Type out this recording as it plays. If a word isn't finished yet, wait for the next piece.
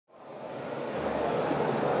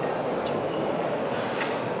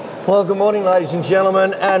Well, good morning, ladies and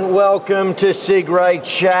gentlemen, and welcome to CIGRE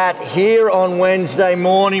Chat. Here on Wednesday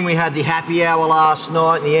morning, we had the happy hour last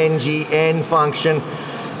night, the NGN function,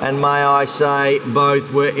 and may I say,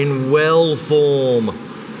 both were in well form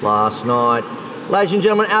last night. Ladies and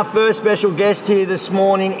gentlemen, our first special guest here this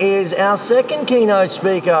morning is our second keynote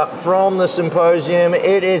speaker from the symposium.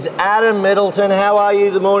 It is Adam Middleton. How are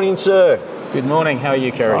you this morning, sir? Good morning, how are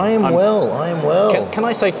you, Kerry? I am well. Can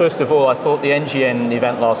I say, first of all, I thought the NGN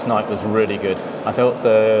event last night was really good. I thought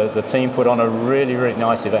the team put on a really, really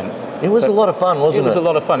nice event. It was a lot of fun, wasn't it? It was a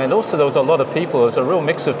lot of fun, and also there was a lot of people. There was a real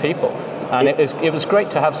mix of people. And it was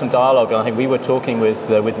great to have some dialogue. I think we were talking with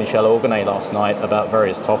Michelle Organay last night about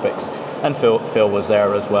various topics, and Phil was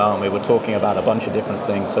there as well, and we were talking about a bunch of different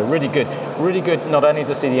things. So really good not only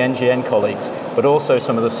to see the NGN colleagues, but also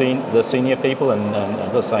some of the senior people, and as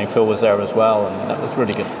I was saying, Phil was there as well, and that was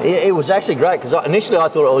really good. It was actually great, because initially I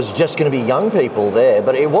thought it was just going to be young people there,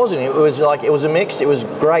 but it wasn't. It was a mix. It was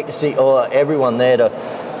great to see everyone there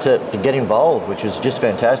to get involved, which was just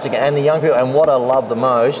fantastic. And the young people, and what I loved the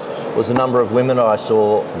most was the number of women I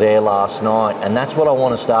saw there last night, and that's what I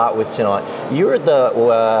want to start with tonight. You were at the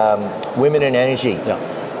Women in Energy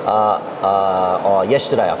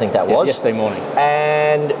yesterday, I think that was. Yesterday morning.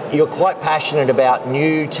 And you're quite passionate about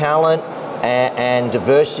new talent and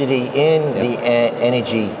diversity in the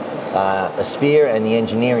energy sphere and the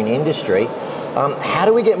engineering industry. How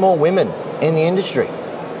do we get more women in the industry?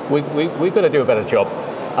 We've got to do a better job.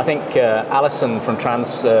 I think Alison from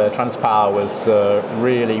Transpower was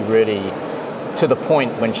really to the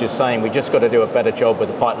point when she was saying we just got to do a better job with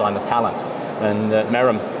the pipeline of talent. And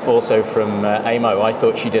Merrim, also from AMO, I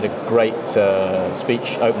thought she did a great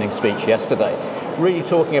opening speech yesterday, really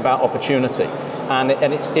talking about opportunity. And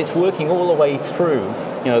it's working all the way through,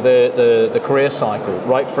 the career cycle,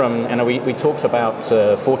 right from, we talked about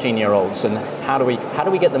 14-year-olds and how do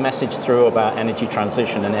we get the message through about energy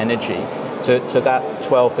transition and energy to that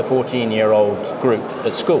 12 to 14-year-old group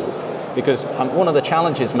at school. Because one of the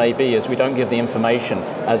challenges may be is we don't give the information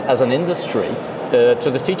as an industry to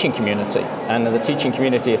the teaching community. And the teaching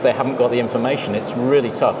community, if they haven't got the information, it's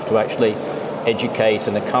really tough to actually educate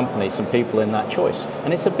and accompany some people in that choice.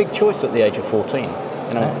 And it's a big choice at the age of 14.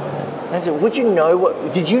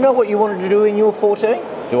 Did you know what you wanted to do in your 14?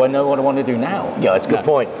 Do I know what I want to do now? Yeah, that's a good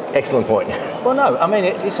point. Excellent point. Well, no, I mean,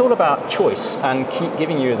 it's all about choice and keep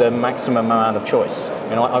giving you the maximum amount of choice.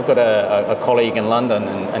 I've got a colleague in London,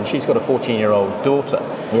 and she's got a 14-year-old daughter.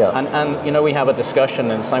 Yeah. And we have a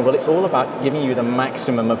discussion and saying, well, it's all about giving you the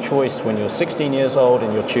maximum of choice when you're 16 years old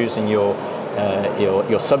and you're choosing your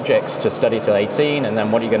subjects to study till 18, and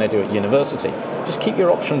then what are you going to do at university? Just keep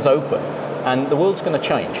your options open, and the world's going to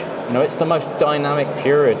change. It's the most dynamic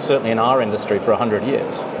period, certainly in our industry, for 100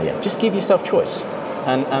 years. Yeah. Just give yourself choice.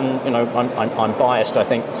 And I'm biased. I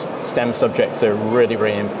think STEM subjects are really,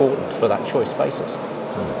 really important for that choice basis.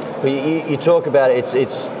 Well, you talk about it's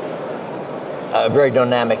a very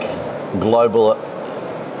dynamic global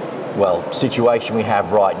situation we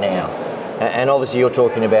have right now. And obviously you're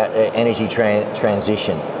talking about energy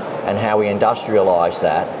transition and how we industrialise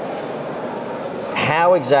that.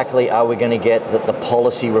 How exactly are we going to get the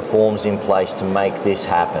policy reforms in place to make this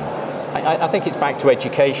happen? I think it's back to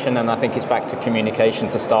education, and I think it's back to communication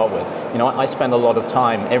to start with. I spend a lot of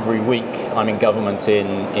time every week, I'm in government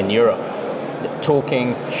in Europe,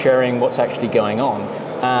 talking, sharing what's actually going on.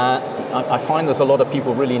 I find there's a lot of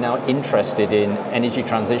people really now interested in energy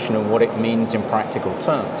transition and what it means in practical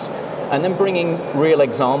terms. And then bringing real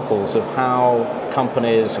examples of how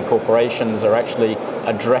companies and corporations are actually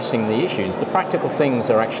addressing the issues, the practical things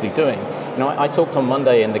they're actually doing. I talked on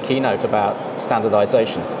Monday in the keynote about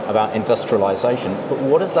standardization, about industrialization, but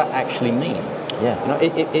what does that actually mean? Yeah.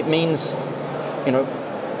 It means,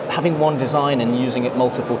 having one design and using it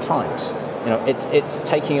multiple times. It's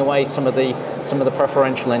taking away some of the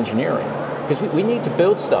preferential engineering, because we need to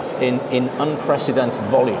build stuff in unprecedented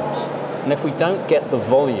volumes. And if we don't get the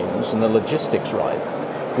volumes and the logistics right,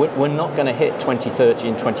 we're not going to hit 2030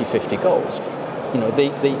 and 2050 goals.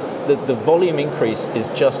 The volume increase is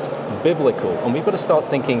just biblical, and we've got to start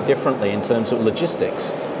thinking differently in terms of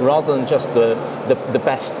logistics, rather than just the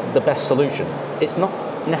best solution. It's not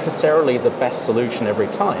necessarily the best solution every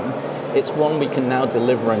time. It's one we can now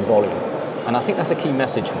deliver in volume, and I think that's a key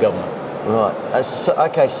message for government. Right. So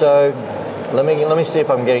let me see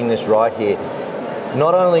if I'm getting this right here.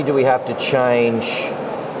 Not only do we have to change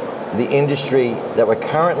the industry that we're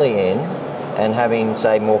currently in, and having,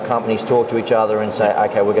 say, more companies talk to each other and say,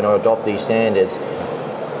 okay, we're going to adopt these standards,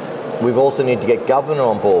 we also need to get government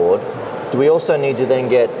on board. Do we also need to then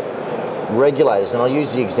get regulators, and I'll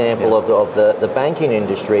use the example of the banking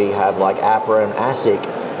industry, have like APRA and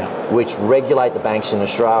ASIC, which regulate the banks in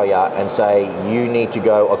Australia and say you need to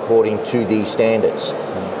go according to these standards.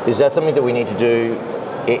 Is that something that we need to do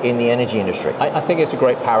in the energy industry? I think it's a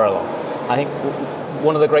great parallel. I think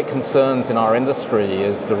one of the great concerns in our industry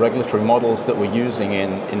is the regulatory models that we're using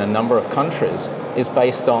in a number of countries is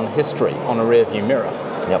based on history, on a rear view mirror.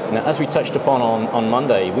 Yep. Now, as we touched upon on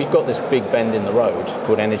Monday, we've got this big bend in the road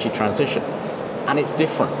called energy transition, and it's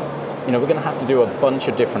different. You know, we're going to have to do a bunch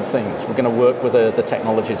of different things. We're going to work with the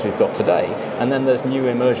technologies we've got today, and then there's new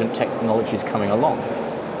emergent technologies coming along.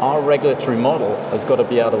 Our regulatory model has got to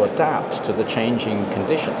be able to adapt to the changing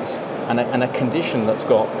conditions, and a condition that's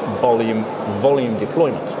got volume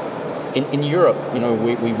deployment. In Europe, you know,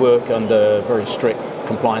 we work under very strict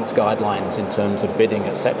compliance guidelines in terms of bidding,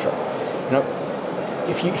 etc. You know,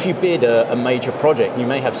 if you bid a major project, you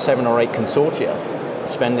may have 7 or 8 consortia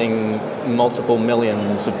spending multiple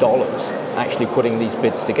millions of dollars actually putting these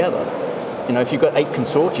bids together. You know, if you've got 8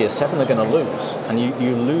 consortia, 7 are going to lose, and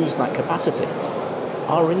you lose that capacity.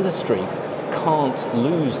 Our industry can't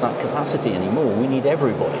lose that capacity anymore. We need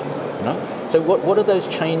everybody, you know? So what are those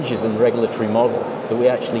changes in the regulatory model that we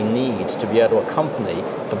actually need to be able to accompany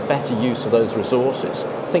a better use of those resources?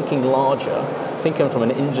 Thinking larger, thinking from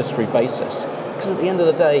an industry basis. Because at the end of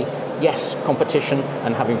the day, yes, competition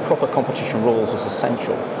and having proper competition rules is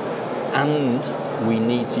essential. And we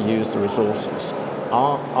need to use the resources.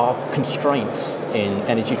 Our constraint in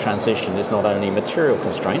energy transition is not only material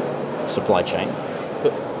constraint, supply chain,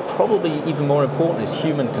 but probably even more important is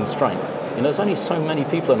human constraint. You know, there's only so many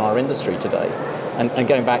people in our industry today. And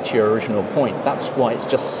going back to your original point, that's why it's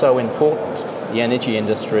just so important. The energy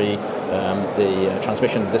industry, the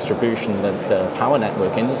transmission and distribution, the power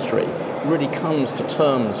network industry really comes to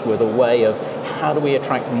terms with a way of how do we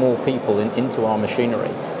attract more people into our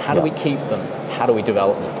machinery? How do we keep them? How do we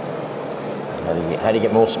develop them? How do you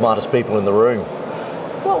get more smartest people in the room?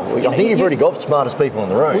 Well, I think you've already got smartest people in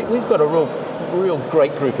the room. We've got a real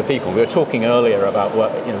great group of people. We were talking earlier about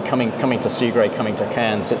what, you know, coming to CIGRE, coming to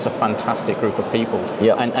Cairns. It's a fantastic group of people,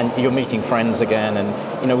 and you're meeting friends again.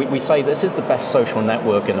 And you know, we say this is the best social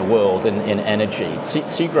network in the world in energy.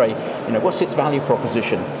 CIGRE, you know, what's its value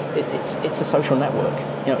proposition? It's a social network.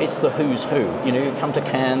 You know, it's the who's who. You know, you come to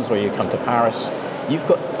Cairns or you come to Paris, you've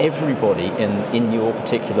got everybody in your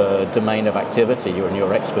particular domain of activity or in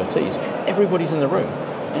your expertise. Everybody's in the room.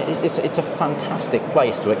 It's a fantastic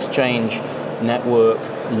place to exchange, network,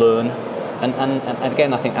 learn, and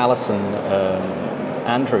again, I think Alison,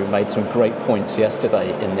 Andrew made some great points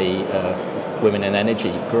yesterday in the Women in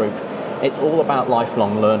Energy group. It's all about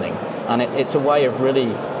lifelong learning, and it's a way of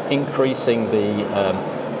really increasing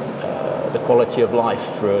the quality of life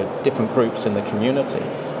for different groups in the community,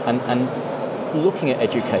 and looking at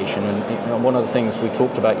education. And you know, one of the things we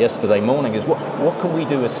talked about yesterday morning is what can we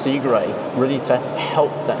do as CIGRE really to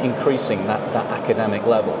help that increasing that academic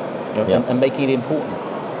level, you know, and making it important.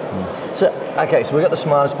 So, okay, so we've got the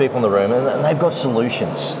smartest people in the room, and they've got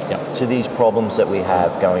solutions to these problems that we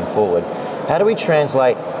have going forward. How do we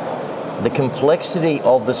translate the complexity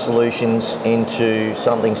of the solutions into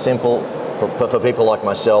something simple for people like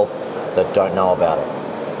myself that don't know about it?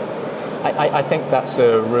 I think that's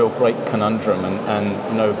a real great conundrum, and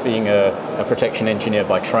you know, being a protection engineer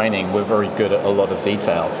by training, we're very good at a lot of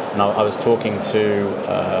detail. And I was talking to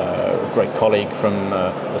a great colleague from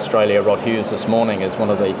Australia, Rod Hughes, this morning, as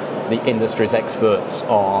one of the industry's experts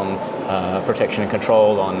on protection and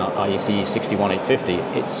control on IEC 61850.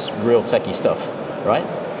 It's real techie stuff, right?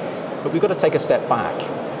 But we've got to take a step back.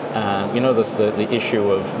 You know, there's the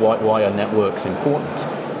issue of why are networks important.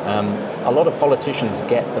 A lot of politicians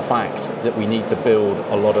get the fact that we need to build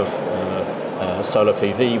a lot of solar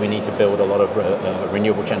PV, we need to build a lot of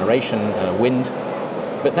renewable generation, wind,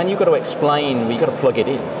 but then you've got to explain, you've got to plug it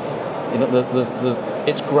in. You know,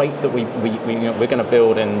 it's great that you know, we're going to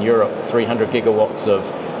build in Europe 300 gigawatts of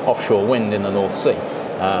offshore wind in the North Sea.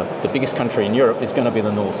 The biggest country in Europe is going to be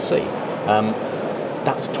the North Sea.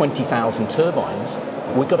 That's 20,000 turbines.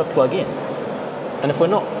 We've got to plug in. And if we're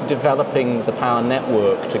not developing the power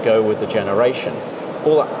network to go with the generation,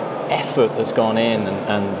 all that effort that's gone in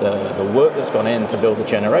and the work that's gone in to build the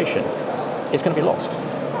generation is going to be lost.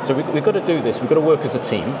 So we've got to do this. We've got to work as a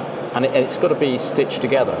team, and it's got to be stitched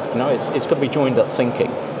together. You know, it's got to be joined up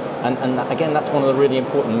thinking. And again, that's one of the really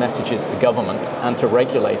important messages to government and to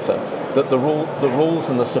regulator, that the rules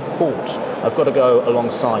and the support have got to go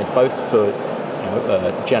alongside, both for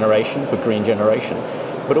generation, for green generation,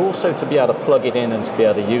 but also to be able to plug it in and to be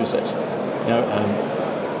able to use it. You know,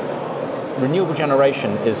 renewable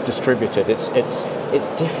generation is distributed. It's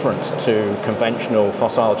different to conventional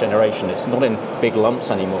fossil generation. It's not in big lumps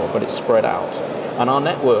anymore, but it's spread out. And our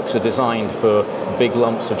networks are designed for big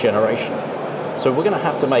lumps of generation. So we're going to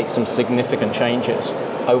have to make some significant changes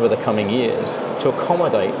over the coming years to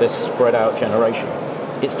accommodate this spread out generation.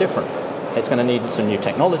 It's different. It's going to need some new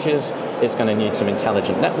technologies. It's going to need some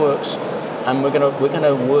intelligent networks. And we're going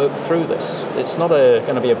to work through this. It's not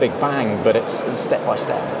going to be a big bang, but it's step by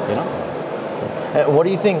step, you know? What do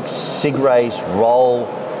you think CIGRE's role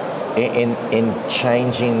in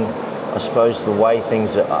changing, I suppose, the way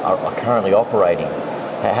things are currently operating?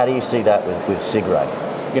 How do you see that with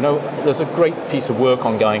CIGRE? You know, there's a great piece of work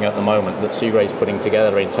ongoing at the moment that CIGRE is putting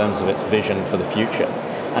together in terms of its vision for the future.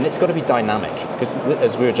 And it's got to be dynamic, because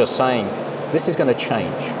as we were just saying, this is going to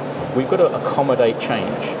change. We've got to accommodate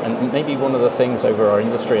change, and maybe one of the things over our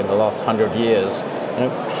industry in the last 100 years, you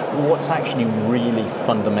know, what's actually really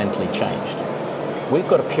fundamentally changed. We've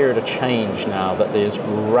got a period of change now that is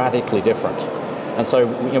radically different, and so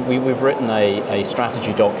you know, we've written a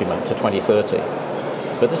strategy document to 2030,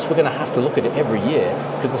 but this we're going to have to look at it every year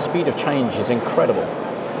because the speed of change is incredible,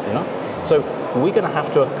 you know. So we're going to have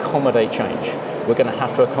to accommodate change. We're going to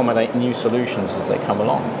have to accommodate new solutions as they come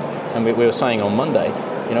along, and we were saying on Monday.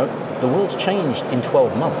 You know, the world's changed in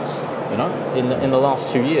 12 months, you know, in the last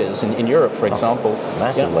 2 years. In Europe, for example.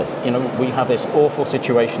 Massively. You know, we have this awful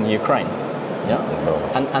situation in Ukraine. Yeah.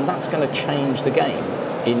 And that's going to change the game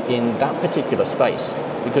in that particular space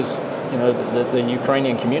because, you know, the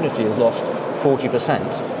Ukrainian community has lost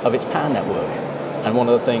 40% of its power network. And one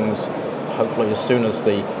of the things, hopefully as soon as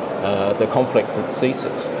the conflict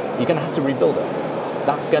ceases, you're going to have to rebuild it.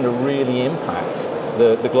 That's going to really impact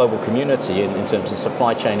the global community in terms of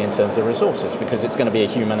supply chain, in terms of resources, because it's going to be a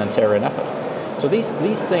humanitarian effort. So these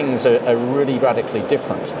things are really radically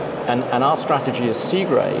different. And our strategy as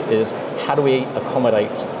CIGRE is how do we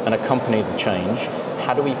accommodate and accompany the change?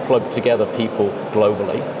 How do we plug together people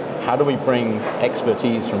globally? How do we bring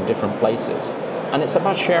expertise from different places? And it's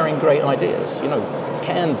about sharing great ideas. You know,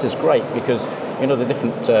 Cairns is great because you know, the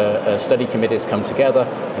different study committees come together.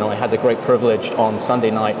 You know, I had the great privilege on Sunday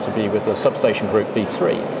night to be with the substation group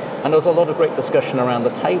B3, and there was a lot of great discussion around the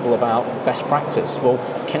table about best practice. Well,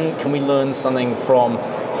 can we learn something from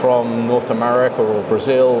North America or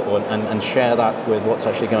Brazil and share that with what's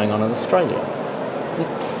actually going on in Australia?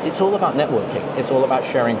 It's all about networking. It's all about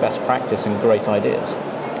sharing best practice and great ideas.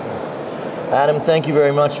 Adam, thank you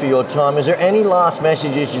very much for your time. Is there any last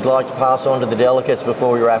messages you'd like to pass on to the delegates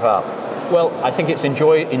before we wrap up? Well, I think it's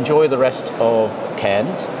enjoy the rest of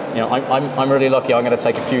Cairns. You know, I'm really lucky. I'm going to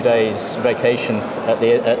take a few days vacation at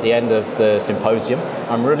the end of the symposium.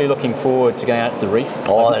 I'm really looking forward to going out to the reef.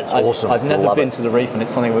 Oh, that's awesome! I've never been to the reef, and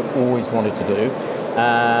it's something we've always wanted to do.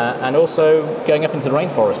 And also going up into the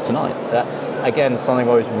rainforest tonight. That's again something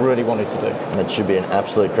I always really wanted to do. That should be an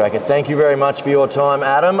absolute cracker. Thank you very much for your time,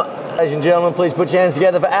 Adam. Ladies and gentlemen, please put your hands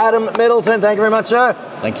together for Adam Middleton. Thank you very much, sir.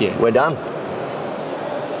 Thank you. We're done.